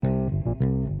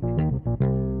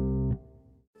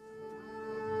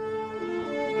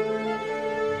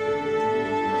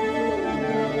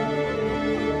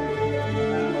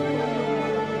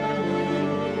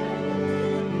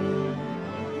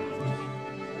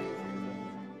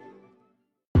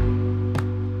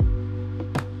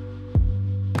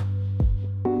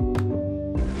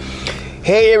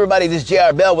Hey everybody, this is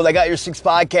JR Bell with I Got Your Six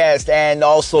podcast and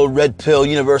also Red Pill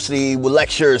University with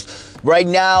lectures. Right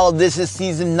now, this is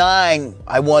season 9.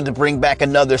 I wanted to bring back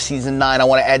another season 9. I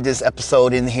want to add this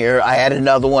episode in here. I added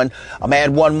another one. I'm going to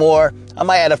add one more. I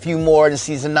might add a few more in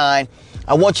season 9.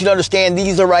 I want you to understand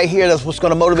these are right here. That's what's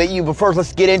going to motivate you. But first,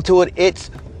 let's get into it.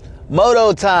 It's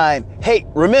moto time. Hey,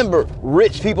 remember,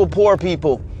 rich people, poor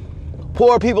people.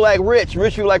 Poor people like rich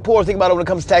people like poor. Think about it when it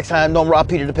comes to tax time. Don't rob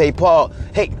Peter to pay Paul.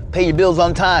 Hey, pay your bills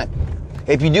on time.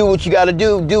 If you do what you got to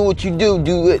do what you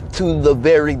do it to the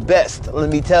very best. Let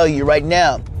me tell you right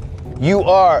now, you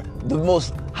are the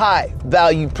most high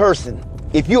valued person.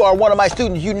 If you are one of my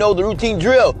students, you know the routine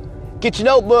drill. Get your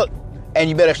notebook and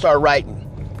you better start writing.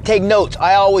 Take notes.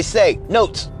 I always say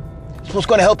notes. It's what's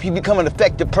going to help you become an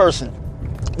effective person.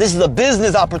 This is a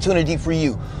business opportunity for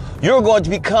you. You're going to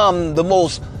become the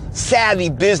most savvy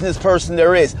business person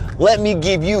there is. Let me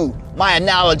give you my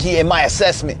analogy and my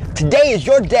assessment. Today is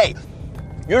your day.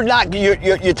 You're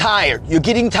tired. You're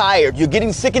getting tired. You're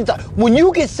getting sick and tired. When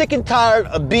you get sick and tired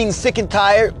of being sick and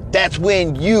tired, that's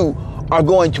when you are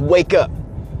going to wake up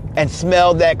and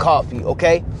smell that coffee,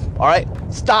 okay? All right?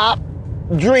 Stop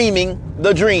dreaming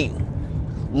the dream.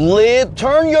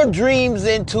 Turn your dreams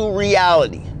into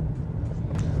reality.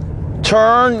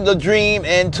 Turn the dream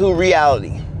into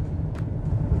reality.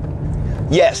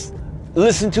 Yes,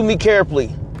 listen to me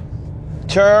carefully.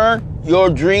 Turn your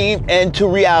dream into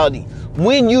reality.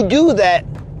 When you do that,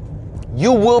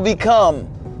 you will become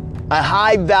a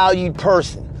high-valued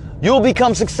person. You'll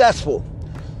become successful.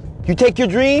 You take your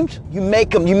dreams, you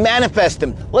make them, you manifest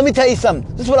them. Let me tell you something.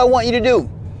 This is what I want you to do.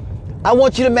 I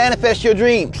want you to manifest your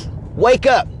dreams. Wake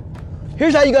up.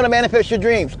 Here's how you're going to manifest your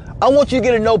dreams. I want you to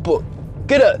get a notebook.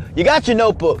 You got your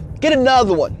notebook. Get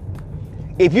another one.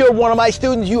 If you're one of my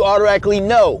students, you automatically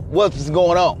know what's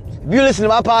going on. If you listen to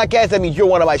my podcast, that means you're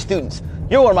one of my students.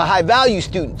 You're one of my high-value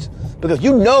students because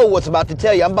you know what's about to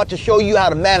tell you. I'm about to show you how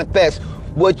to manifest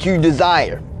what you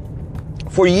desire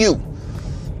for you.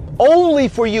 Only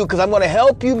for you, because I'm going to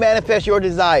help you manifest your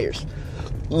desires.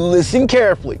 Listen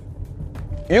carefully.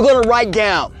 You're going to write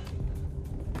down.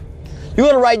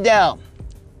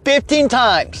 15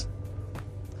 times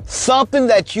something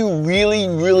that you really,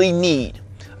 really need.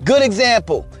 Good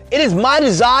example. It is my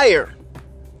desire.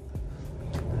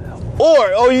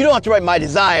 Or you don't have to write my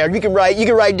desire. You can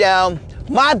write down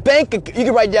my bank. You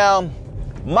can write down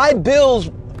my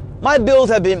bills. My bills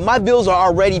are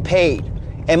already paid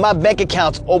and my bank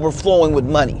account's overflowing with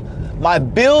money. My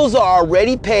bills are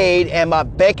already paid and my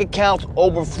bank account's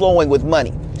overflowing with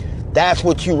money. That's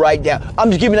what you write down.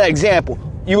 I'm just giving that example.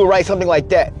 You would write something like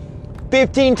that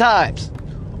 15 times.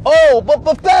 Oh, but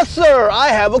Professor, I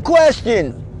have a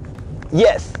question.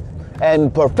 Yes,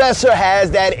 and Professor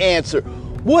has that answer.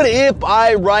 What if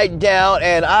I write down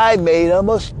and I made a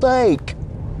mistake?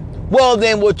 Well,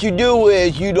 then what you do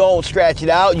is you don't stretch it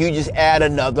out. You just add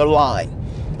another line.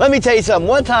 Let me tell you something.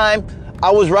 One time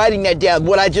I was writing that down.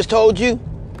 What I just told you,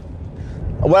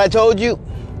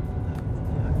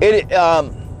 it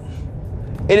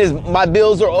is my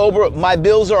bills are over. My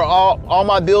bills are all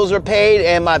my bills are paid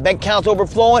and my bank account's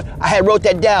overflowing. I had wrote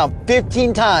that down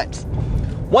 15 times.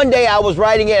 One day I was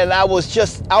writing it and I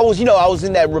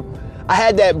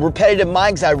had that repetitive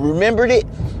mind because I remembered it.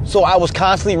 So I was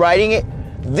constantly writing it.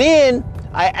 Then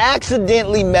I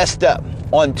accidentally messed up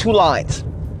on 2 lines.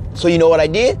 So you know what I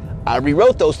did? I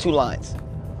rewrote those 2 lines.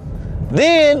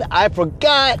 Then I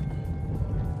forgot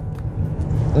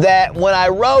that when I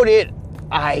wrote it,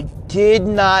 I did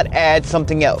not add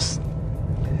something else.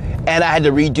 And I had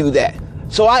to redo that.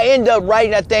 So I ended up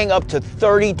writing that thing up to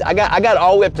 30. I got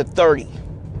all the way up to 30.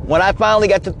 When I finally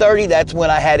got to 30, that's when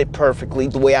I had it perfectly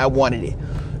the way I wanted it.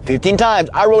 15 times.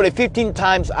 I wrote it 15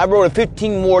 times. I wrote it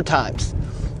 15 more times.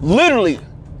 Literally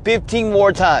 15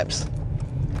 more times.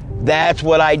 That's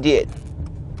what I did.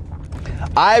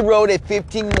 I wrote it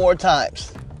 15 more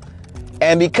times.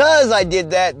 And because I did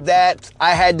that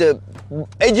I had to,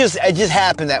 it just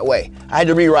happened that way. I had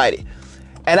to rewrite it.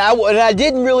 And I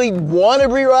didn't really want to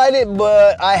rewrite it,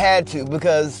 but I had to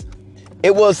because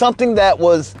it was something that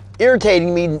was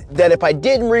irritating me that if I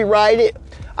didn't rewrite it,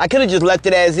 I could have just left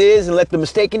it as is and left the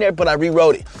mistake in there, but I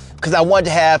rewrote it because I wanted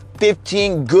to have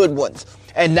 15 good ones.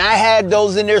 And I had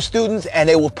those in there, students, and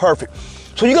they were perfect.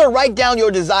 So you're going to write down your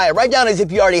desire. Write down as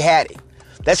if you already had it.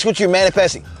 That's what you're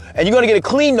manifesting. And you're going to get a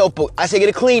clean notebook. I say get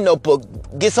a clean notebook.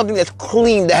 Get something that's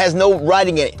clean, that has no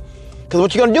writing in it. Because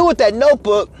what you're going to do with that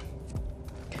notebook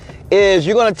is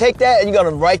you're going to take that and you're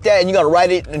going to write that and you're going to write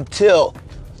it until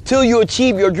you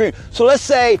achieve your dream. So let's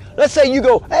say you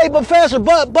go, hey, Professor,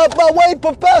 but wait,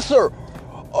 Professor.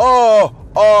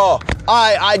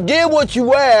 I did what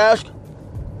you asked,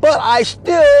 but I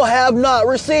still have not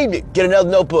received it. Get another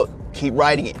notebook. Keep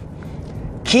writing it.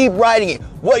 Keep writing it.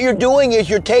 What you're doing is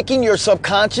you're taking your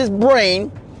subconscious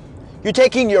brain, you're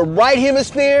taking your right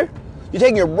hemisphere, you're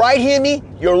taking your right hemi,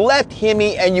 your left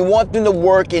hemi, and you want them to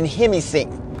work in hemisync.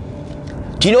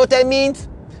 Do you know what that means?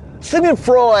 Sigmund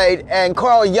Freud and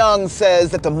Carl Jung says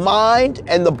that the mind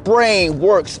and the brain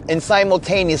works in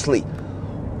simultaneously.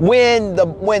 When the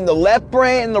left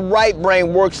brain and the right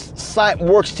brain works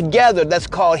together, that's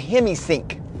called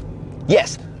hemisync.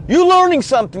 Yes, you're learning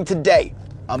something today.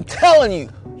 I'm telling you,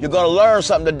 you're going to learn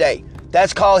something today.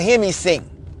 That's called hemisync.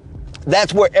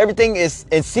 That's where everything is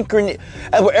in synchronicity.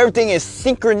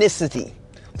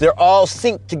 They're all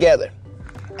synced together.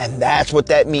 And that's what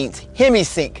that means.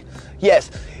 Hemisync.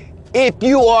 Yes. If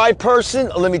you are a person,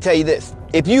 let me tell you this.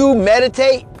 If you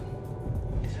meditate,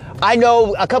 I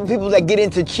know a couple people that get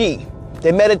into chi.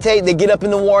 They meditate, they get up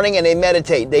in the morning and they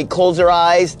meditate. They close their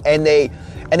eyes and they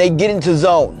get into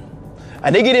zone.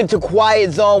 And they get into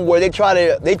quiet zone where they try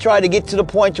to get to the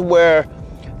point to where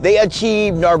they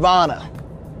achieve nirvana.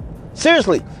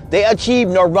 Seriously, they achieve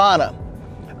nirvana.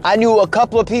 I knew a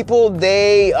couple of people,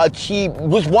 they achieved,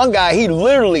 this one guy, he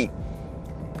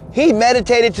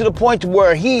meditated to the point to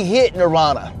where he hit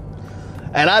nirvana.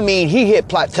 And I mean, he hit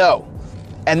plateau.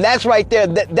 And that's right there,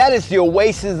 that is the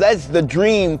oasis, that's the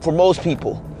dream for most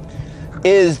people,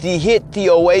 is to hit the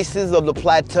oasis of the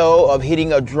plateau of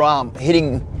hitting a drum,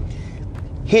 hitting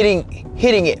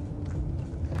it.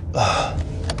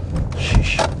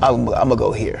 I'm gonna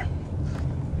go here.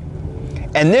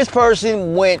 And this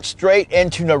person went straight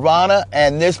into nirvana,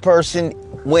 and this person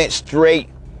went straight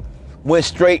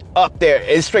up there.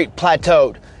 It's straight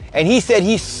plateaued. And he said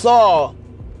he saw,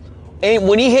 and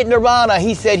when he hit nirvana,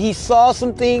 he said he saw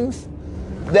some things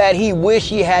that he wished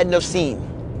he hadn't have seen.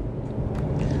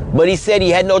 But he said he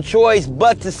had no choice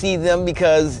but to see them,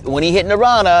 because when he hit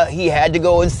nirvana, he had to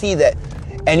go and see that.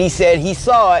 And he said he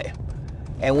saw it.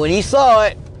 And when he saw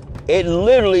it, it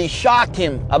literally shocked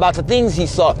him about the things he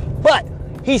saw. But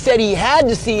he said he had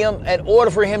to see him in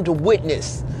order for him to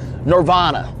witness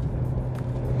nirvana.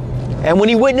 And when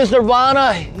he witnessed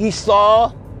nirvana, he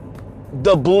saw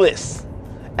the bliss.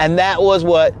 And that was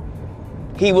what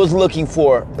he was looking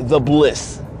for, the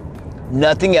bliss.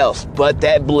 Nothing else but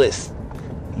that bliss.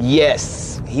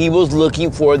 Yes, he was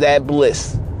looking for that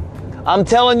bliss. I'm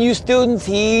telling you, students,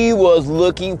 he was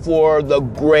looking for the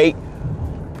great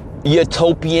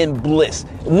utopian bliss.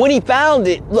 When he found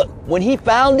it, look, when he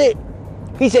found it,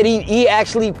 he said he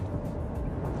actually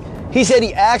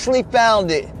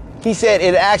found it. He said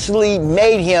it actually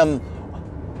made him,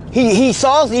 he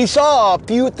saw a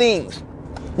few things.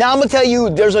 Now I'm gonna tell you,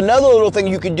 there's another little thing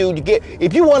you can do to get,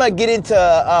 if you wanna get into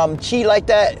chi like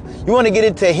that, you wanna get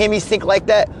into hemisync like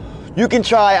that, you can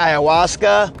try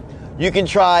ayahuasca, you can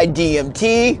try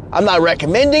DMT. I'm not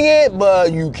recommending it,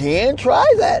 but you can try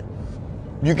that.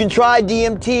 You can try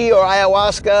DMT or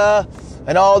ayahuasca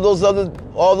and all those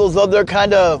other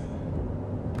kind of,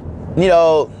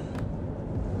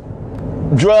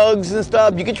 drugs and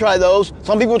stuff. You can try those.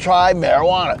 Some people try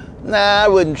marijuana. Nah, I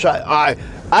wouldn't try.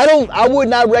 I would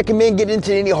not recommend getting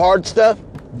into any hard stuff.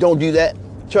 Don't do that.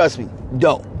 Trust me,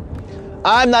 don't.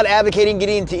 I'm not advocating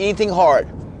getting into anything hard.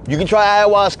 You can try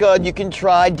ayahuasca, you can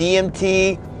try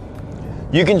DMT,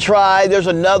 you can try, there's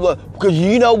another, because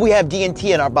we have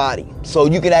DMT in our body. So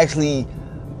you can actually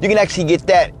get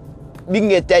that, you can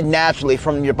get that naturally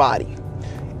from your body.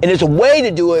 And there's a way to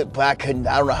do it, but I don't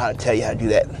know how to tell you how to do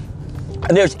that.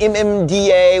 And there's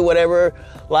MMDA, whatever,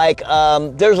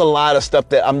 there's a lot of stuff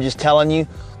that I'm just telling you,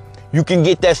 you can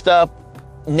get that stuff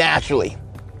naturally.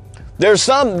 There's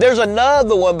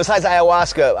another one besides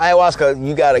ayahuasca. Ayahuasca,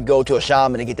 you gotta go to a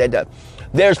shaman to get that done.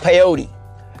 There's peyote.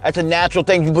 That's a natural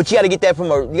thing, but you gotta get that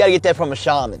from a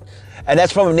shaman. And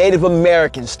that's from Native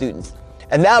American students.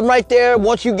 And that right there,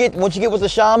 once you get with the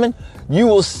shaman, you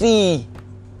will see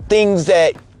things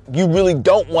that you really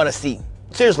don't want to see.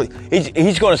 Seriously,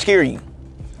 he's gonna scare you.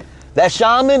 That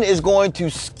shaman is going to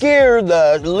scare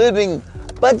the living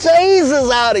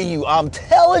bejesus out of you. I'm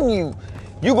telling you.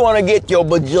 You're going to get your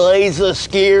bejesus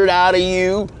scared out of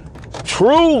you.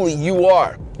 Truly, you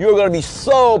are. You're going to be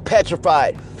so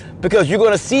petrified because you're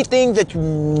going to see things that you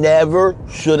never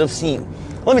should have seen.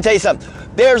 Let me tell you something.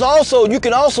 You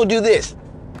can also do this.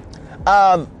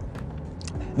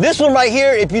 This one right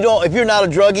here, if you're not a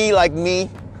druggie like me,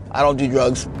 I don't do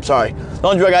drugs. Sorry. The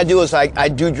only drug I do is I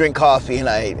do drink coffee and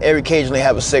I occasionally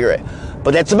have a cigarette.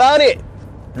 But that's about it.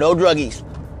 No druggies.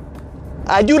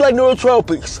 I do like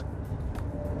nootropics.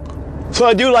 So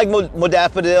I do like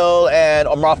modafinil and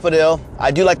amorphidil.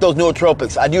 I do like those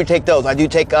nootropics. I do take those. I do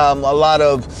take a lot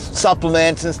of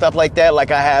supplements and stuff like that. Like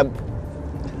I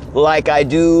like I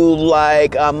do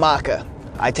like maca.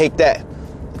 I take that.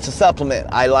 It's a supplement.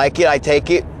 I like it. I take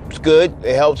it. It's good.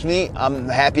 It helps me. I'm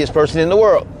the happiest person in the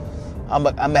world. I'm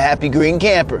a happy green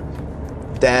camper.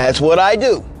 That's what I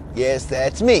do. Yes,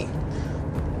 that's me.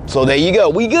 So there you go.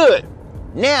 We good.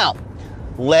 Now,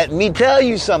 let me tell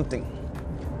you something.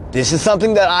 This is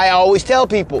something that I always tell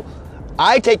people.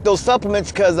 I take those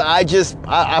supplements because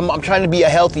I'm trying to be a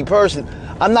healthy person.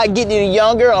 I'm not getting any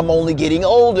younger. I'm only getting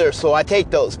older. So I take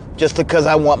those just because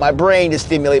I want my brain to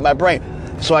stimulate my brain.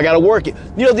 So I got to work it.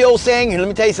 You know the old saying here, let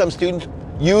me tell you something, students.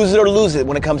 Use it or lose it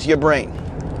when it comes to your brain.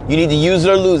 You need to use it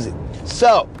or lose it.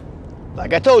 So,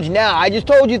 like I told you now, I just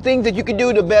told you things that you can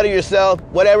do to better yourself,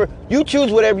 whatever. You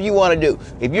choose whatever you want to do.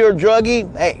 If you're a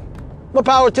druggie, hey, more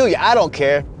power to you. I don't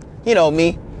care. You know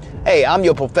me. Hey, I'm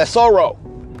your professoro.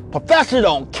 Professor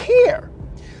don't care.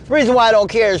 The reason why I don't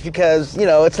care is because,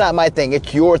 it's not my thing.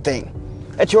 It's your thing.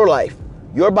 It's your life.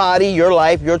 Your body, your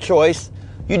life, your choice.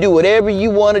 You do whatever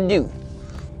you want to do.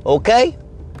 Okay?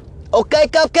 Okay,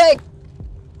 Cupcake?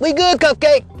 We good,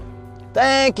 Cupcake?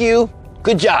 Thank you.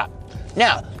 Good job.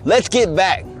 Now, let's get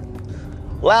back.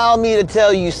 Allow me to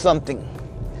tell you something.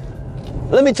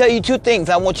 Let me tell you two things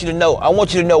I want you to know. I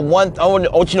want you to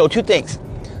know two things.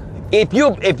 If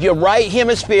your right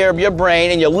hemisphere of your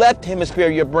brain and your left hemisphere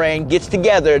of your brain gets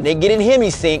together and they get in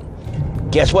hemisync,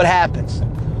 guess what happens?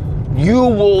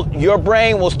 Your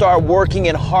brain will start working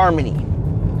in harmony.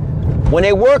 When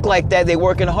they work like that, they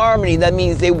work in harmony. That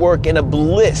means they work in a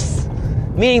bliss,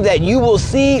 meaning that you will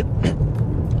see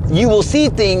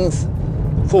things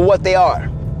for what they are.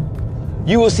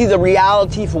 You will see the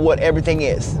reality for what everything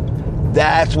is.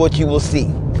 That's what you will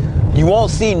see. You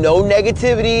won't see no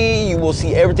negativity. You will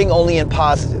see everything only in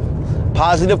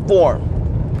positive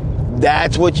form.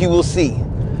 That's what you will see.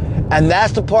 And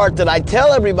that's the part that I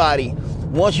tell everybody.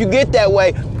 Once you get that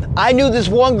way, I knew this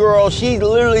one girl, she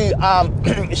literally,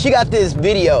 she got this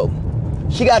video.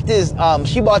 She bought this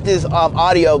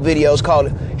audio video. It's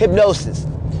called Hypnosis.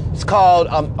 It's called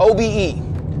OBE,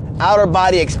 Outer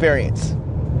Body Experience.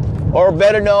 Or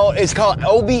better known, it's called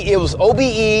OBE. It was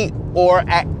OBE or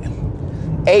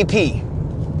AP.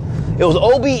 It was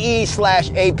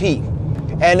OBE/AP.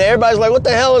 And everybody's like, what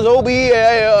the hell is OBE?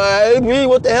 AP?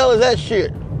 What the hell is that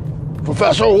shit?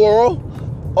 Professor World?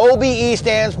 OBE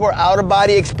stands for Outer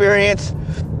Body Experience.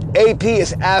 AP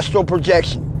is Astral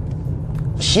Projection.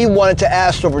 She wanted to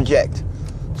astral project.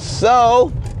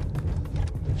 So,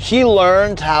 she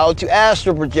learned how to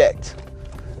astral project.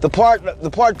 The part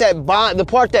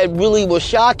that really was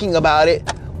shocking about it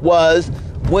was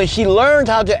when she learned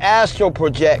how to astral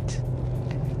project.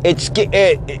 I'm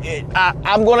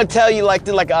going to tell you like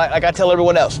I tell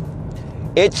everyone else.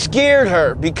 It scared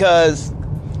her because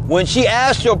when she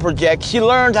astral projects, she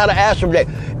learned how to astral project.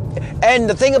 And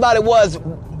the thing about it was,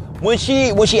 when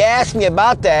she asked me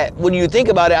about that, when you think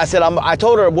about it, I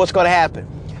told her what's going to happen.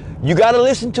 You got to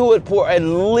listen to it for at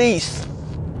least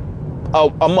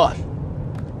a month.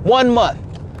 1 month,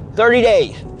 30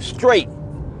 days straight,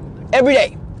 every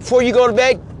day. Before you go to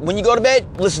bed, when you go to bed,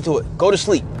 listen to it. Go to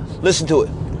sleep, listen to it.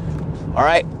 All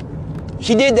right?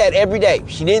 She did that every day.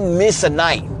 She didn't miss a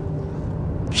night.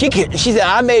 She said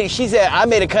I may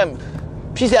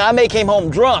came home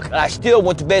drunk and I still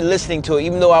went to bed listening to it,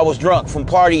 even though I was drunk from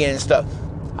partying and stuff.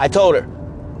 I told her,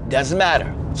 doesn't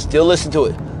matter. Still listen to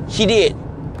it. She did.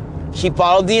 She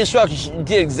followed the instructions. She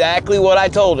did exactly what I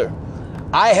told her.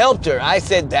 I helped her. I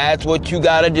said, that's what you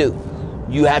got to do.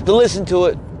 You have to listen to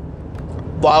it.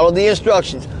 Follow the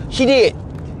instructions. She did.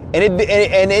 And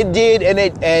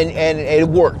it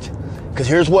worked. Because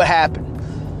here's what happened.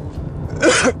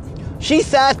 She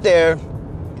sat there,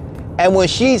 and when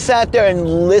she sat there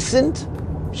and listened,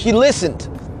 she listened.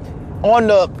 On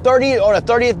the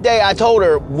 30th day, I told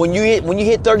her, when you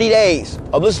hit 30 days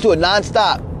of listening to it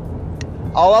nonstop,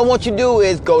 all I want you to do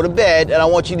is go to bed, and I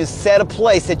want you to set a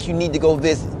place that you need to go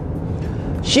visit.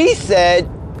 She said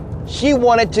she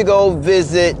wanted to go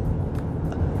visit.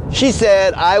 She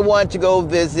said, I want to go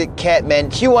visit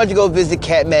Kathmandu. She wanted to go visit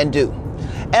Kathmandu.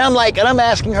 And I'm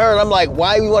asking her, and I'm like,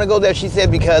 why do you want to go there? She said,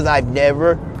 because I've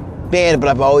never been, but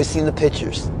I've always seen the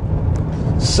pictures.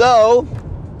 So,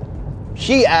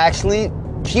 she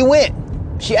went.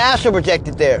 She astral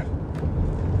projected there.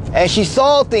 And she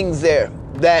saw things there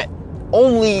that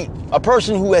only a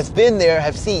person who has been there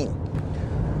have seen.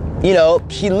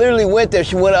 She literally went there.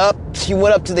 She went up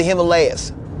to the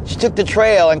Himalayas. She took the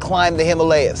trail and climbed the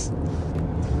Himalayas.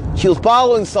 She was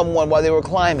following someone while they were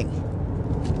climbing.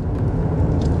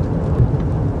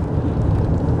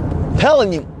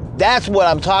 Telling you, that's what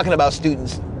I'm talking about,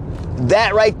 students.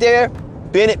 That right there,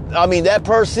 that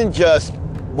person just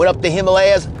went up the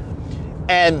Himalayas,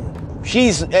 and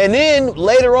And then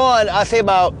later on, I say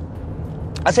about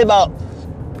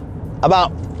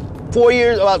 4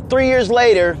 years, about 3 years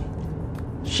later,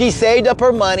 she saved up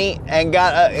her money and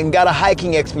got a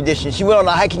hiking expedition. She went on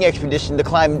a hiking expedition to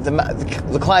climb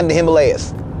the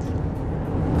Himalayas.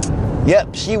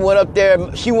 Yep, she went up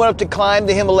there. She went up to climb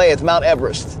the Himalayas, Mount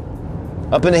Everest,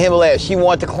 up in the Himalayas. She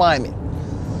wanted to climb it.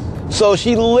 So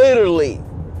she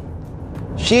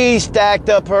stacked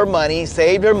up her money,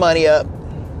 saved her money up,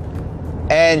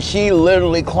 and she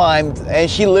literally climbed, and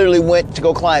she literally went to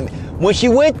go climb it. When she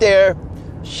went there,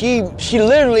 she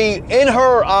literally, in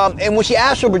her, and when she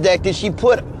astral projected, she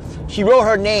wrote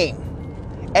her name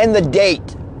and the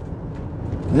date.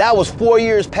 And that was 4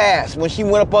 years past. When she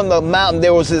went up on the mountain,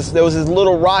 there was this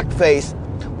little rock face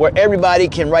where everybody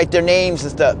can write their names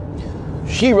and stuff.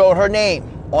 She wrote her name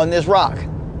on this rock.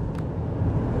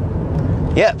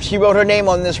 Yep, she wrote her name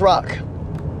on this rock.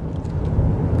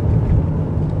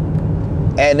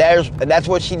 And that's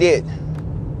what she did.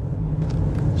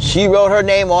 She wrote her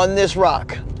name on this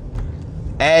rock.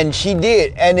 And she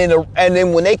did. And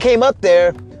then when they came up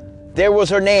there was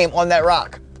her name on that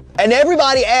rock. And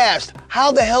everybody asked,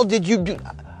 how the hell did you do?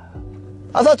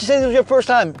 I thought you said this was your first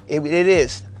time. It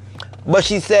is. But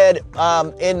she said,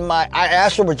 I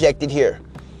astral projected here.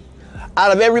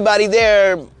 Out of everybody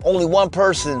there, only one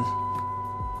person.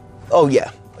 Oh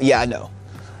yeah, I know.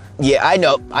 Yeah, I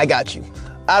know. I got you.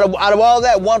 Out of all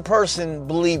that, one person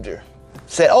believed her.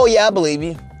 Said, oh yeah, I believe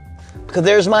you, because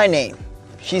there's my name.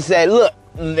 She said, look,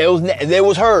 there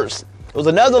was hers. It was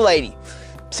another lady.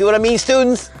 See what I mean,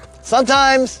 students?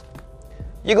 Sometimes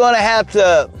you're gonna have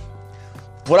to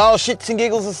put all shits and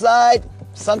giggles aside.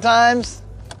 Sometimes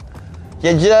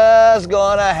you're just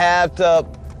gonna have to,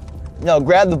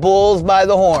 grab the bulls by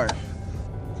the horn.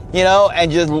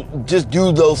 And just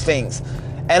do those things.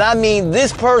 And I mean,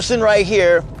 this person right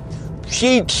here,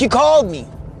 she called me.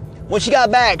 When she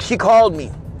got back, she called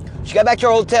me. She got back to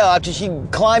her hotel after she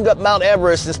climbed up Mount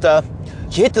Everest and stuff.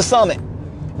 She hit the summit.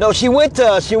 No, she went to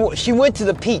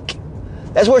the peak.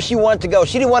 That's where she wanted to go.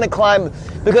 She didn't want to climb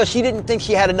because she didn't think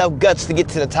she had enough guts to get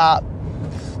to the top.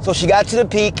 So she got to the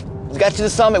peak, got to the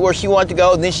summit where she wanted to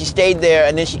go, and then she stayed there,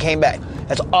 and then she came back.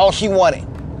 That's all she wanted.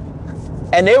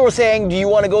 And they were saying, do you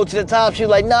want to go to the top? She was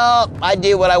like, no, I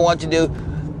did what I want to do.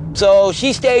 So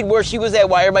she stayed where she was at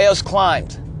while everybody else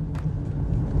climbed.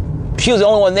 She was the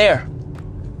only one there.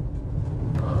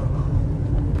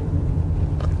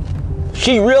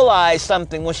 She realized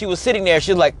something when she was sitting there.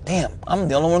 She was like, damn, I'm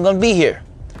the only one going to be here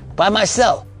by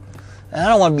myself. And I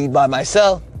don't want to be by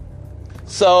myself.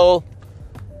 So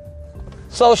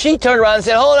she turned around and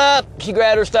said, hold up. She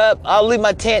grabbed her stuff. I'll leave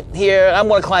my tent here. I'm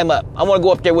going to climb up. I want to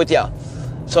go up there with y'all.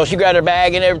 So she grabbed her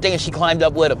bag and everything, and she climbed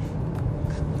up with him.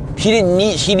 She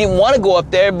didn't want to go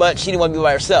up there, but she didn't want to be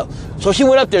by herself. So she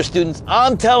went up there, students.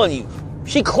 I'm telling you,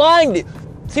 she climbed it.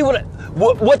 See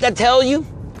what that tells you?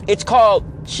 It's called,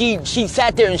 she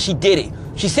sat there and she did it.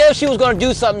 She said if she was going to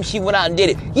do something, she went out and did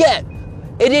it. Yeah,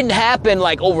 it didn't happen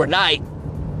like overnight.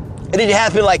 It didn't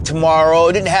happen like tomorrow.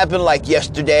 It didn't happen like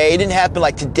yesterday. It didn't happen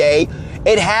like today.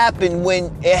 It happened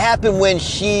when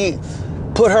she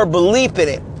put her belief in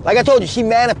it. Like I told you, she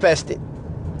manifested.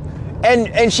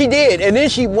 And she did. And then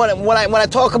when I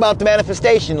talk about the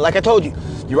manifestation, like I told you,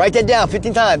 you write that down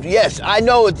 15 times. Yes, I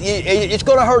know it's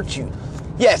going to hurt you.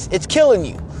 Yes, it's killing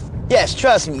you. Yes,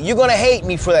 trust me, you're going to hate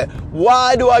me for that.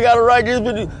 Why do I got to write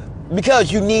this?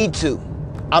 Because you need to.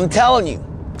 I'm telling you,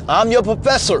 I'm your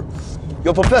professor.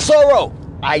 Your professoro.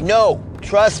 I know.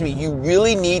 Trust me, you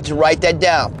really need to write that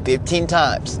down 15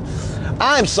 times.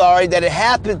 I'm sorry that it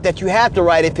happened, that you have to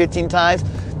write it 15 times.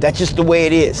 That's just the way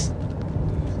it is.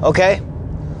 Okay?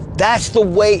 That's the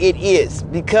way it is,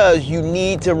 because you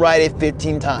need to write it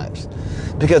 15 times.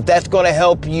 Because that's going to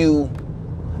help you.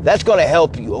 That's going to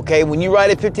help you, okay? When you write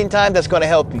it 15 times, that's going to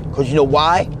help you. Because you know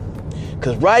why?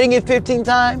 Because writing it 15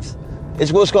 times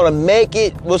is what's going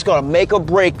to make or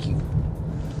break you.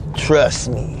 Trust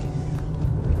me.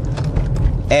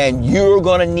 And you're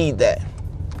going to need that.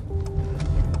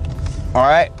 All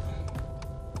right?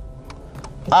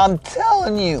 I'm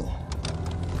telling you.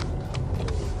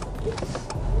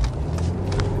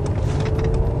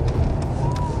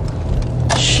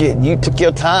 Shit, you took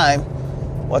your time.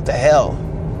 What the hell?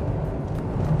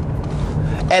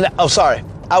 And, oh, sorry.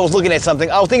 I was looking at something.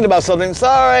 I was thinking about something.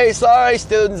 Sorry,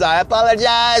 students. I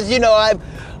apologize.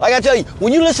 Like I tell you,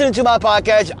 when you're listening to my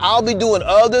podcast, I'll be doing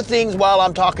other things while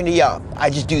I'm talking to y'all. I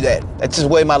just do that. That's just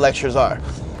the way my lectures are.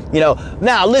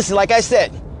 Now, listen, like I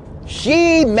said,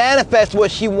 she manifested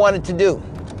what she wanted to do.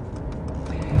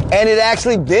 And it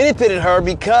actually benefited her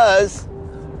because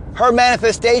her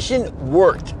manifestation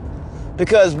worked.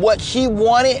 because what she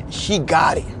wanted, she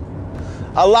got it.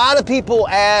 A lot of people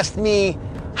asked me,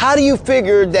 how do you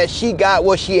figure that she got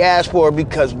what she asked for?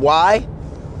 Because why?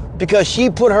 Because she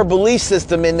put her belief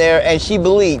system in there and she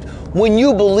believed. When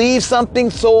you believe something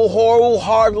so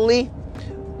wholeheartedly,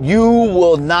 you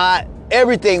will not,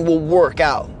 everything will work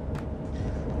out.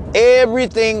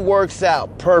 Everything works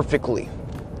out perfectly.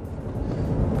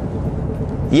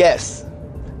 Yes,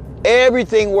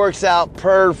 everything works out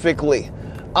perfectly.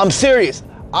 I'm serious.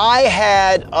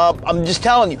 I'm just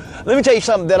telling you. Let me tell you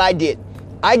something that I did.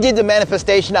 I did the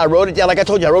manifestation. I wrote it down. Like I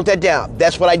told you, I wrote that down.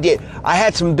 That's what I did. I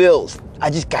had some bills. I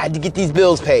just got to get these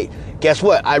bills paid. Guess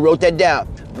what? I wrote that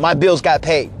down. My bills got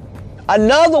paid.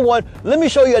 Another one, let me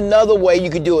show you another way you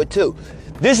could do it too.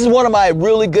 This is one of my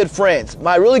really good friends.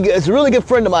 It's a really good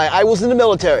friend of mine. I was in the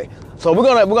military. So we're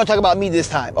gonna talk about me this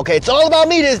time. Okay, it's all about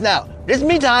me now. This is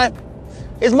me time.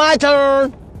 It's my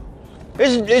turn.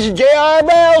 This is J.R.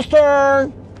 Bell's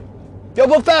turn. Yo,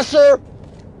 professor.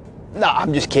 No,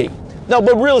 I'm just kidding. No,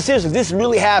 but really seriously, this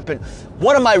really happened.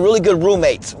 One of my really good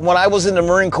roommates, when I was in the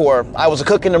Marine Corps, I was a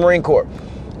cook in the Marine Corps.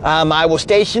 I was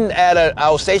stationed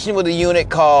with a unit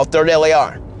called 3rd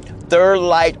LAR, 3rd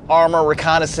Light Armor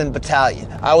Reconnaissance Battalion.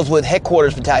 I was with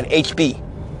Headquarters Battalion,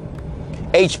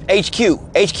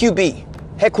 HQB,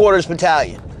 Headquarters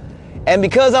Battalion. And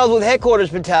because I was with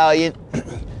Headquarters Battalion,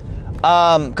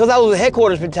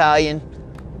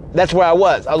 that's where I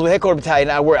was. I was with Headquarters Battalion.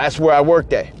 That's where I worked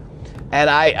there, and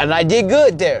I did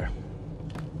good there.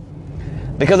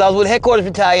 Because I was with Headquarters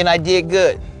Battalion, I did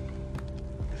good.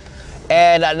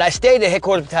 And I stayed at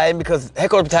Headquarters Battalion because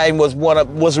Headquarters Battalion was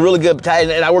a really good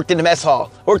battalion, and I worked in the mess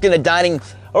hall. I worked in a dining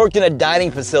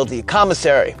facility,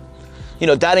 commissary,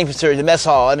 dining facility, the mess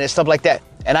hall, and stuff like that.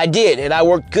 And I did, and I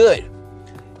worked good.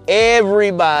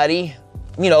 Everybody,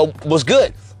 was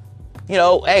good.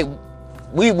 Hey,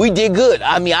 we did good.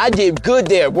 I mean, I did good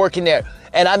there, working there.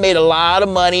 And I made a lot of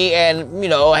money, and,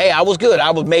 hey, I was good.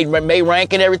 I was made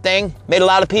rank and everything, made a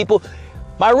lot of people.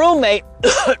 My roommate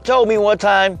told me one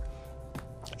time,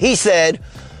 he said,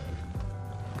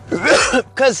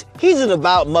 because he's an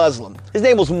devout Muslim. His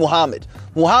name was Muhammad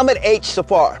H.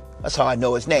 Safar. That's how I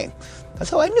know his name. That's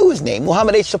how I knew his name,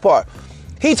 Muhammad H. Safar.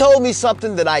 He told me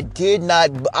something that I could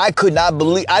not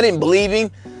believe. I didn't believe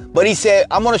him, but he said,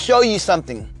 I'm going to show you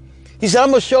something. He said, I'm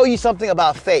going to show you something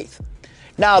about faith.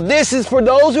 Now, this is for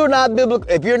those who are not biblical.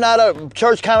 If you're not a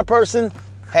church kind of person,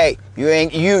 hey,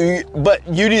 but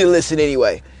you need to listen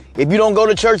anyway. If you don't go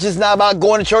to church, it's not about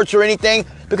going to church or anything,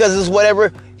 because it's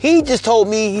whatever. He just told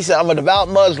me, he said, I'm a devout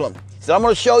Muslim. He said, I'm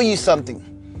going to show you something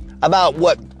about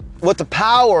what the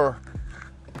power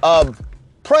of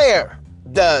prayer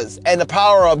does, and the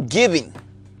power of giving,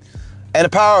 and the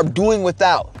power of doing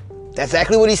without. That's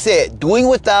exactly what he said, doing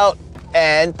without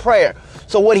and prayer.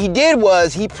 So what he did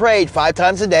was he prayed 5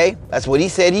 times a day. That's what he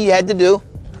said he had to do.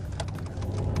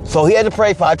 So he had to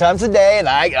pray 5 times a day, and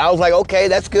I was like, okay,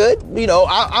 that's good.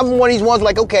 I'm one of these ones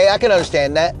like, okay, I can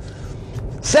understand that.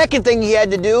 Second thing he had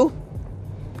to do,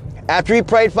 after he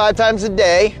prayed 5 times a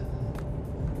day,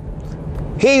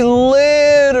 he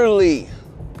literally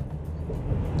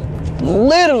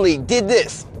did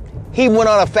this. He went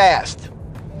on a fast.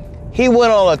 He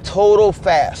went on a total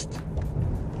fast.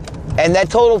 And that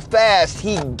total fast,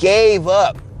 he gave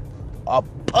up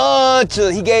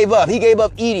he gave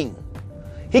up eating.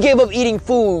 He gave up eating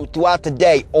food throughout the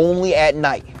day, only at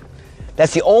night.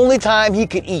 That's the only time he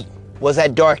could eat, was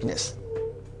at darkness.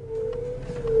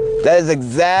 That is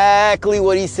exactly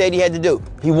what he said he had to do.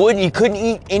 He couldn't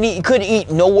eat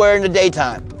nowhere in the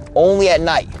daytime, only at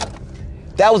night.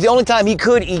 That was the only time he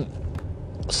could eat.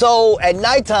 So at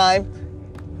nighttime,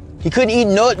 he couldn't eat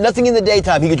nothing in the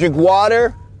daytime. He could drink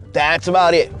water. That's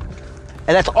about it. And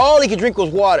that's all he could drink was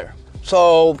water.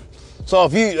 So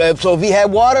if he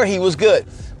had water, he was good.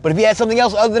 But if he had something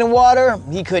else other than water,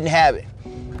 he couldn't have it.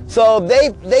 So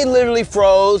they literally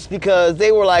froze, because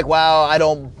they were like, wow,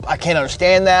 I can't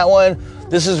understand that one.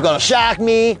 This is gonna shock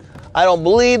me. I don't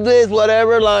believe this,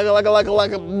 whatever, like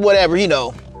whatever,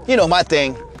 my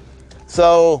thing.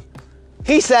 So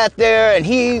he sat there and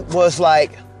he was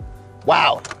like,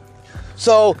 wow.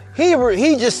 So he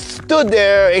just stood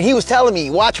there and he was telling me,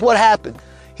 watch what happened.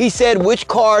 He said which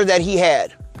car that he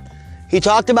had. He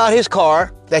talked about his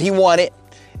car that he wanted,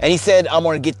 and he said, I'm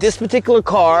going to get this particular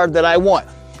car that I want.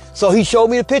 So he showed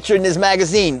me the picture in this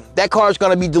magazine. That car is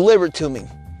going to be delivered to me.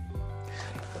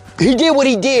 He did what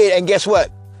he did, and guess what?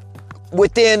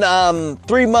 Within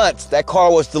 3 months, that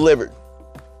car was delivered.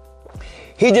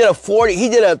 He did a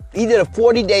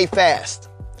 40-day fast.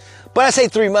 But I say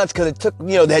 3 months because it took,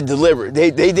 they had delivered.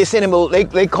 They sent him,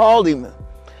 they called him.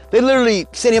 They literally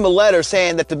sent him a letter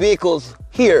saying that the vehicle's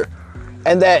here.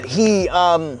 and that he's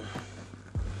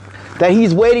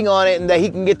waiting on it, and that he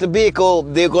can get the vehicle.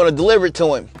 They're going to deliver it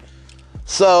to him.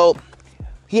 So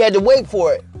he had to wait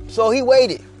for it. So he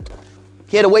waited.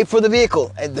 He had to wait for the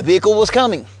vehicle, and the vehicle was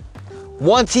coming.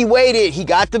 Once he waited, he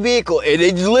got the vehicle, and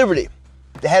they delivered it.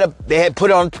 They had put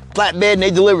it on flatbed, and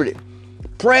they delivered it.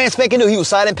 Brand spanking new. He was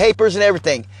signing papers and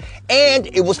everything, and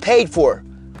it was paid for.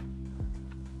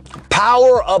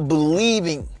 Power of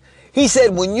believing. He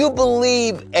said, when you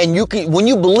believe when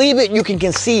you believe it, you can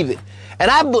conceive it.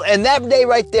 And that day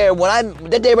right there, when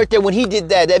he did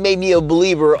that, that made me a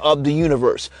believer of the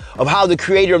universe, of how the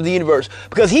creator of the universe,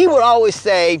 because he would always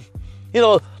say,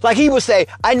 like he would say,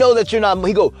 I know that you're not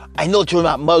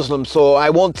Muslim, so I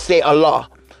won't say Allah.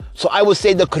 So I would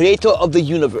say the creator of the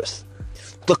universe.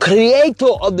 The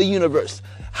creator of the universe.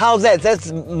 How's that?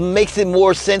 That makes it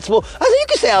more sensible. I said, you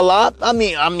can say Allah. I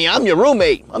mean, I'm your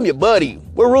roommate. I'm your buddy.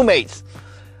 We're roommates.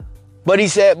 But he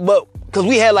said, because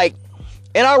we had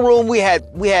in our room, we had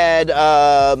 4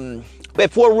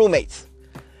 roommates.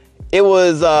 It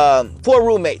was 4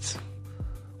 roommates.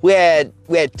 We had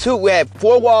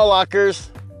 4 wall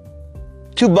lockers,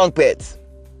 2 bunk beds.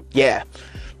 Yeah,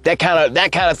 that kind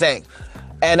of thing.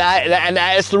 And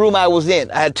that's the room I was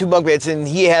in. I had 2 bunk beds, and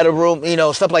he had a room,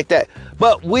 stuff like that.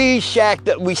 But we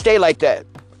stayed like that,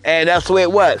 and that's the way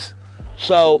it was.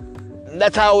 So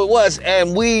that's how it was,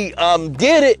 and we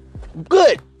did it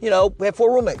good. We had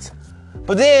 4 roommates.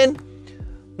 But then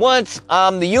once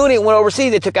the unit went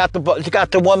overseas, they took out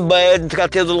the one bed and took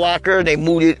out the other locker. They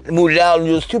moved it out, and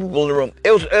there was 2 people in the room.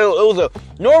 It was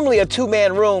normally a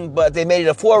 2-man room, but they made it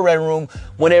a 4-man room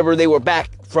whenever they were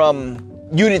back from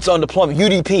units on deployment,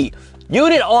 UDP,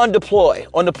 unit on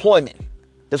deployment.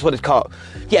 That's what it's called.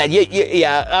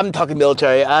 Yeah. I'm talking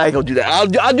military. I ain't gonna do that. I'll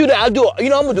do that. I'm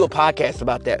gonna do a podcast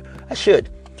about that. I should.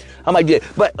 I might do it.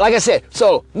 But like I said,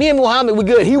 so me and Muhammad were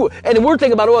good. And the weird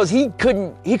thing about it was he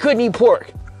couldn't eat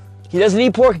pork. He doesn't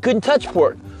eat pork. He couldn't touch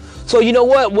pork. So you know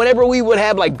what? Whenever we would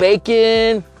have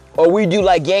bacon, or we do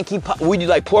we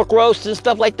do pork roast and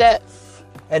stuff like that,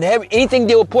 and anything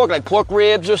to do with pork, like pork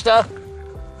ribs or stuff,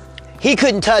 he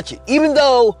couldn't touch it. Even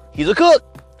though he's a cook,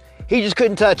 he just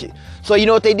couldn't touch it. So you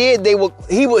know what they did? He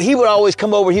would always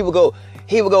come over. He would go,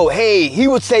 hey, he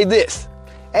would say this,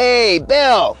 hey,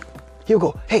 Bell. He would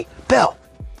go, hey, Bell.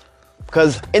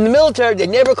 Because in the military, they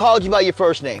never called you by your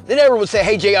first name. They never would say,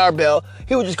 hey, J.R. Bell.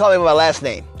 He would just call me by my last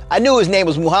name. I knew his name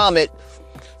was Muhammad.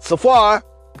 Safar,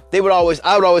 I would always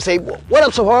say, what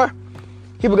up, Safar?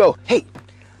 He would go, hey,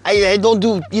 I don't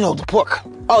do, the pork.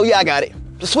 Oh, yeah, I got it.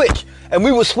 The switch. And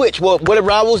we would switch. Well,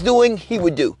 whatever I was doing, he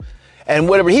would do. And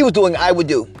whatever he was doing, I would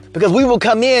do. Because we would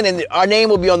come in and our name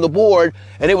would be on the board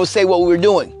and it would say what we were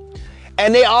doing.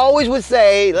 And they always would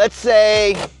say, let's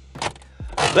say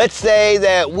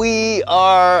that we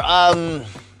are,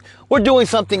 we're doing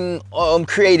something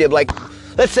creative. Like,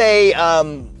 let's say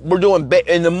we're doing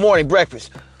in the morning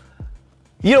breakfast.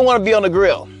 You don't want to be on the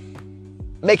grill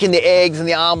making the eggs and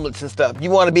the omelets and stuff. You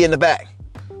want to be in the back,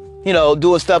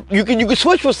 doing stuff. You can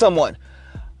switch with someone,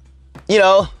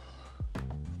 You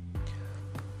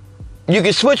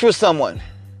can switch with someone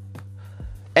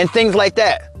and things like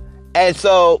that. And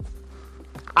so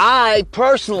I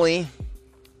personally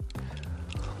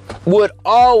would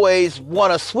always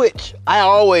want to switch. I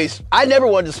never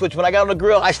wanted to switch. When I got on the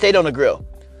grill, I stayed on the grill.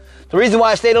 The reason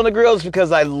why I stayed on the grill is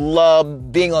because I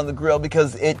love being on the grill,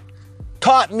 because it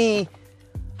taught me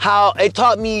how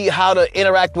to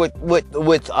interact with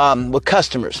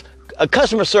customers. A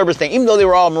customer service thing, even though they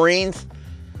were all Marines,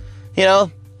 it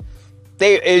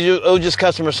was just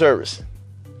customer service.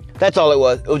 That's all it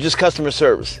was. It was just customer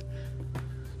service.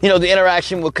 The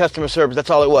interaction with customer service, that's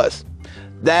all it was.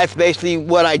 That's basically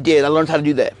what I did. I learned how to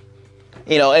do that.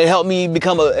 It helped me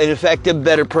become an effective,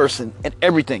 better person and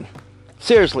everything.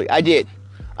 Seriously, I did.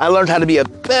 I learned how to be a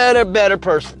better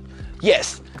person.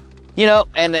 Yes.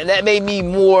 And that made me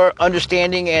more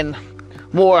understanding and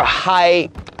more high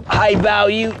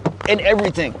value in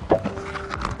everything.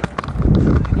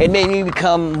 It made me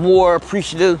become more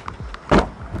appreciative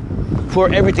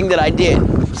for everything that I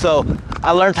did. So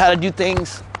I learned how to do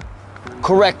things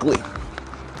correctly.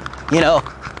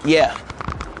 Yeah.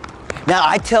 Now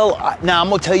I'm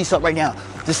gonna tell you something right now.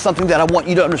 This is something that I want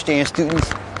you to understand,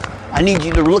 students. I need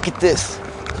you to look at this.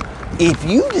 If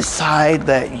you decide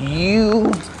that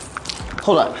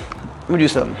hold on, let me do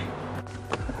something.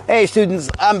 Hey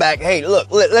students, I'm back. Hey, look,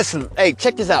 listen. Hey,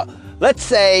 check this out. Let's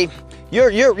say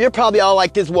you're probably all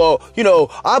like this. Well,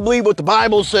 I believe what the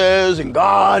Bible says, and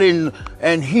God,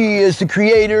 and He is the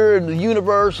creator of the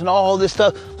universe and all this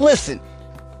stuff. Listen,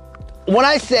 when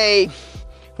I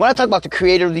talk about the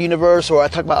creator of the universe, or I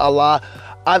talk about Allah,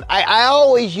 I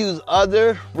always use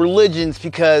other religions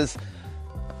because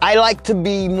I like to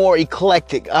be more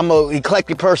eclectic. I'm an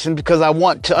eclectic person because I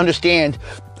want to understand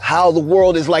how the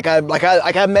world is. Like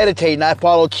I meditate and I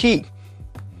follow chi.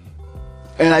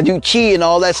 And I do chi and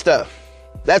all that stuff.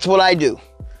 That's what I do.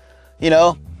 You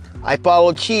know, I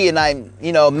follow chi and I,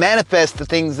 manifest the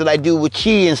things that I do with chi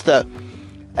and stuff.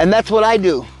 And that's what I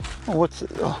do. Oh, what's it?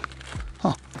 Oh,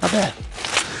 not bad.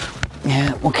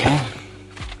 Yeah, okay.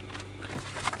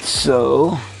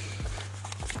 So,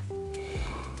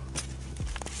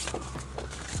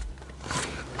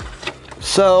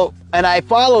 and I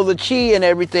follow the chi and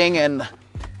everything, and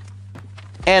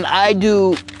I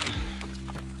do.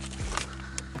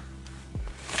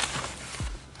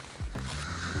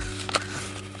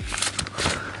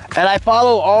 And I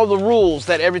follow all the rules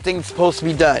that everything's supposed to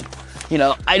be done.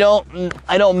 I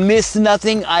don't miss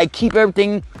nothing. I keep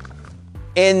everything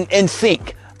in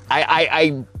sync.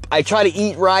 I try to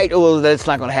eat right, although that's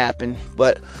not going to happen.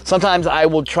 But sometimes I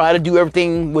will try to do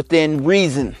everything within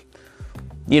reason,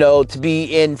 to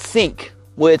be in sync,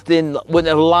 within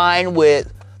line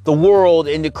with the world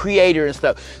and the creator and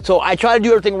stuff. So I try to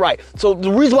do everything right. So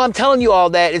the reason why I'm telling you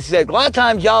all that is that a lot of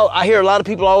times I hear a lot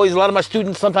of my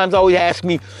students sometimes always ask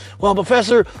me, well,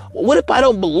 Professor, what if I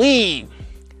don't believe?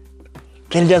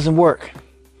 Then it doesn't work.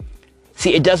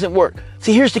 See, it doesn't work.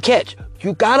 See, here's the catch.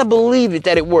 You gotta believe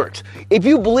that it works. If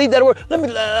you believe that it works, I'm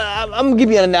gonna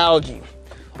give you an analogy.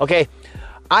 Okay,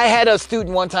 I had a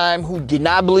student one time who did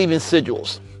not believe in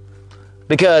sigils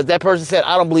because that person said,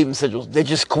 "I don't believe in sigils. They're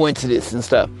just coincidence and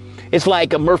stuff." It's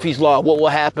like a Murphy's Law. What will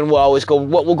happen will always go.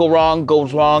 What will go wrong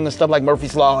goes wrong and stuff like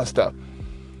Murphy's Law and stuff.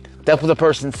 That's what the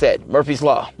person said. Murphy's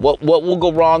Law. What will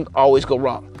go wrong always go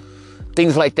wrong.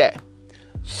 Things like that.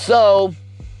 So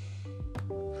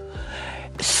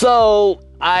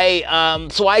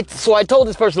I told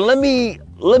this person, let me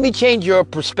change your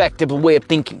perspective and way of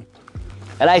thinking.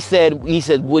 And he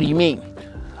said, what do you mean?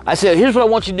 I said, here's what I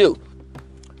want you to do.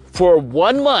 For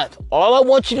 1 month, all I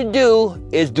want you to do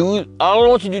is do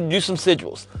some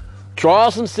sigils.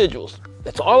 Draw some sigils.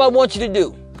 That's all I want you to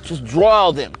do. Just draw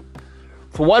them.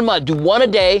 For 1 month, do one a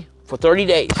day for 30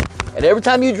 days. And every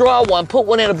time you draw one, put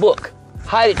one in a book.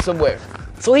 Hide it somewhere.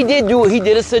 So he did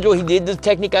a sigil. He did the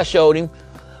technique I showed him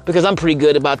because I'm pretty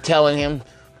good about telling him,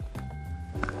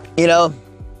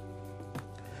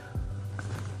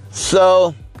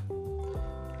 So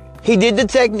he did the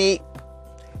technique.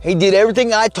 He did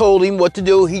everything I told him what to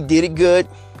do. He did it good.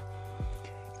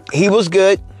 He was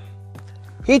good.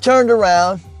 He turned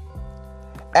around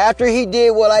after he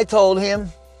did what I told him.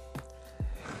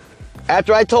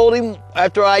 After I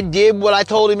did what I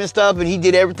told him and stuff, and he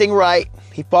did everything right.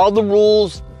 He followed the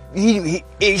rules. He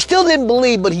still didn't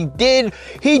believe, but he did.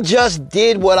 He just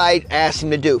did what I asked him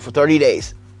to do for 30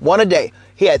 days. One a day.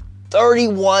 He had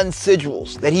 31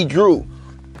 sigils that he drew.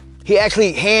 He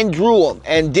actually hand drew them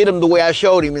and did them the way I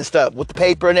showed him and stuff with the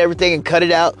paper and everything and cut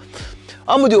it out.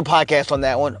 I'm going to do a podcast on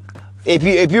that one.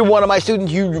 If you're one of my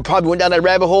students, you probably went down that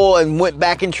rabbit hole and went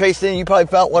back and traced it. You probably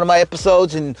found one of my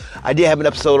episodes, and I did have an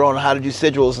episode on how to do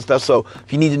sigils and stuff. So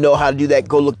if you need to know how to do that,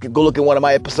 go look at one of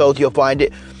my episodes. You'll find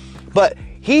it. But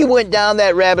he went down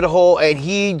that rabbit hole and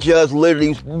he just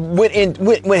literally went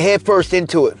head first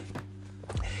into it.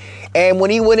 And when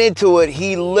he went into it,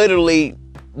 he literally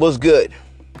was good.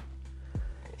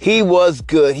 He was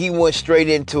good. He went straight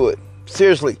into it.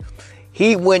 Seriously.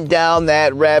 He went down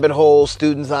that rabbit hole,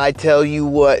 students. I tell you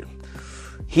what.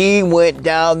 He went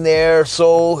down there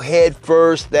so head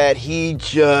first that it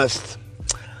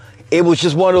was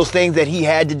just one of those things that he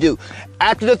had to do.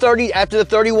 After the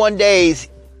 31 days,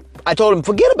 I told him,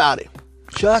 forget about it.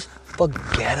 Just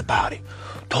forget about it.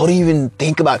 Don't even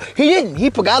think about it. He didn't. He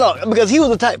forgot because he was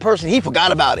the type of person, he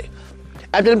forgot about it.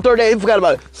 After them 30 days, he forgot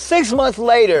about it. 6 months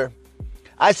later,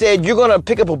 I said, you're going to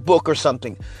pick up a book or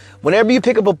something. Whenever you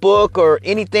pick up a book or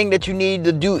anything that you need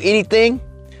to do anything,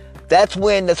 that's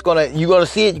when you're going to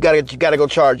see it. You got to go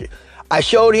charge it. I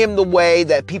showed him the way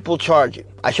that people charge it.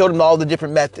 I showed him all the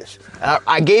different methods. And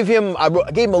I gave him a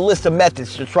list of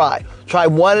methods to try. Try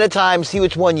one at a time, see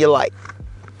which one you like.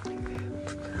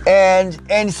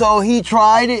 And so he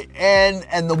tried it,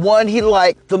 and the one he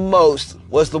liked the most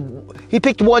was he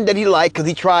picked one that he liked because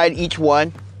he tried each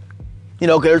one.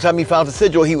 Because every time he found a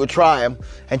sigil, he would try them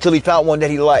until he found one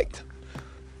that he liked.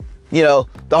 The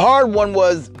hard one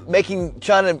was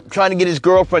trying to get his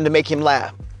girlfriend to make him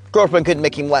laugh. Girlfriend couldn't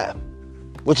make him laugh,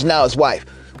 which is now his wife.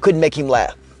 Couldn't make him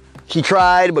laugh. She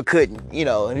tried, but couldn't,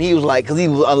 and he was like, because he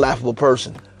was an unlaughable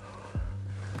person.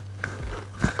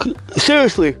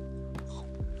 Seriously,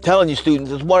 telling you students,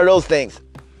 it's one of those things.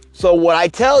 So what I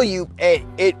tell you,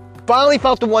 it finally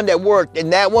found the one that worked,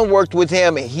 and that one worked with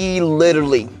him. He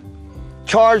literally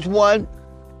charged one.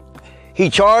 He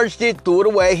charged it, threw it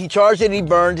away. He charged it, and he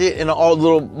burned it in a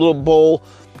little bowl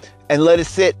and let it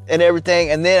sit and everything.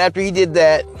 And then after he did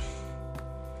that,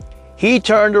 he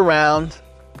turned around.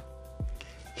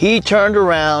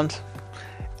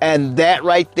 And that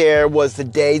right there was the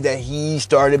day that he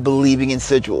started believing in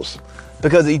sigils,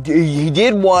 because he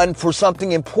did one for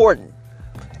something important.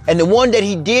 And the one that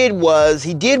he did one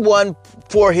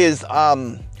for his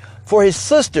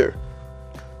sister,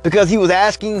 because he was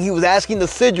asking the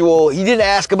sigil. He didn't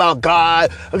ask about God,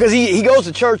 because he goes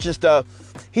to church and stuff.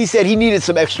 He said he needed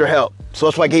some extra help, so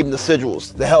that's why I gave him the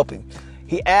sigils to help him.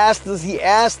 He asked the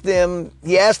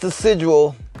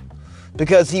sigil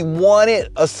because he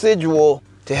wanted a sigil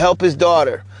to help his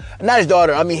daughter, not his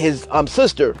daughter, I mean his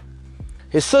sister.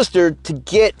 His sister, to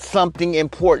get something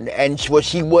important. And what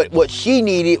she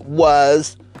needed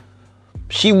was,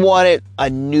 she wanted a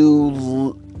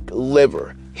new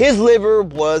liver. His liver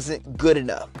wasn't good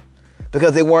enough,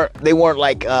 because they weren't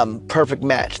like perfect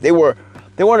match. They weren't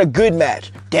a good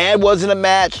match. Dad wasn't a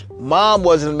match. Mom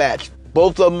wasn't a match.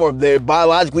 Both of them they're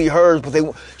biologically hers,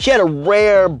 but she had a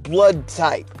rare blood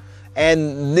type.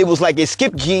 And it was like it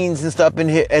skipped genes and stuff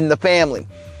in the family.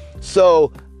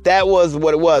 So that was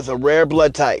what it was, a rare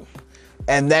blood type.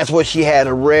 And that's what she had,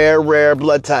 a rare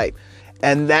blood type.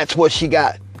 And that's what she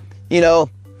got.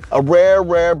 A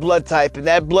rare blood type. And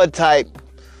that blood type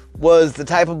was the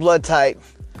type of blood type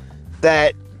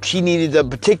that she needed, a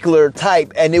particular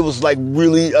type. And it was like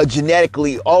really a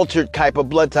genetically altered type of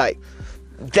blood type.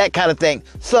 That kind of thing.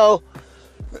 So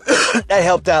that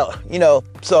helped out,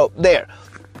 so there.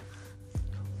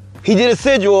 He did a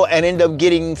sigil and ended up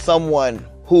getting someone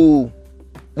who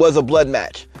was a blood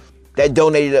match that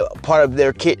donated a part of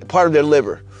their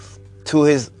liver to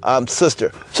his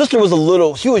sister. Sister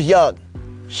was she was young.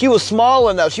 She was small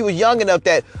enough, she was young enough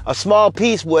that a small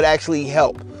piece would actually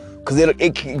help, because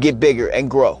it can get bigger and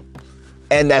grow.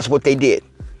 And that's what they did.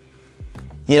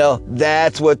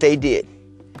 That's what they did.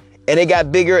 And it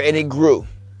got bigger and it grew.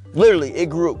 Literally, it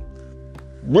grew.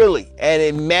 Really, and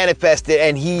it manifested,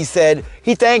 and he said,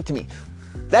 he thanked me.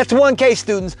 That's one case,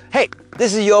 students. Hey,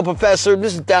 this is your professor.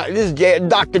 This is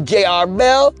Dr. J.R.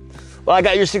 Bell. Well, I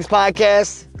got your 6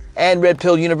 podcasts and Red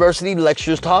Pill University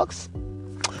lectures talks.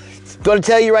 Going to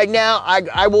tell you right now,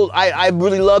 I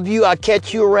really love you. I'll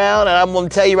catch you around, and I'm going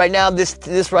to tell you right now,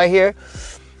 this right here.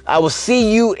 I will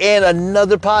see you in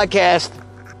another podcast.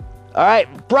 All right,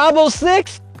 Bravo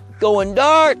 6, going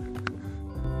dark.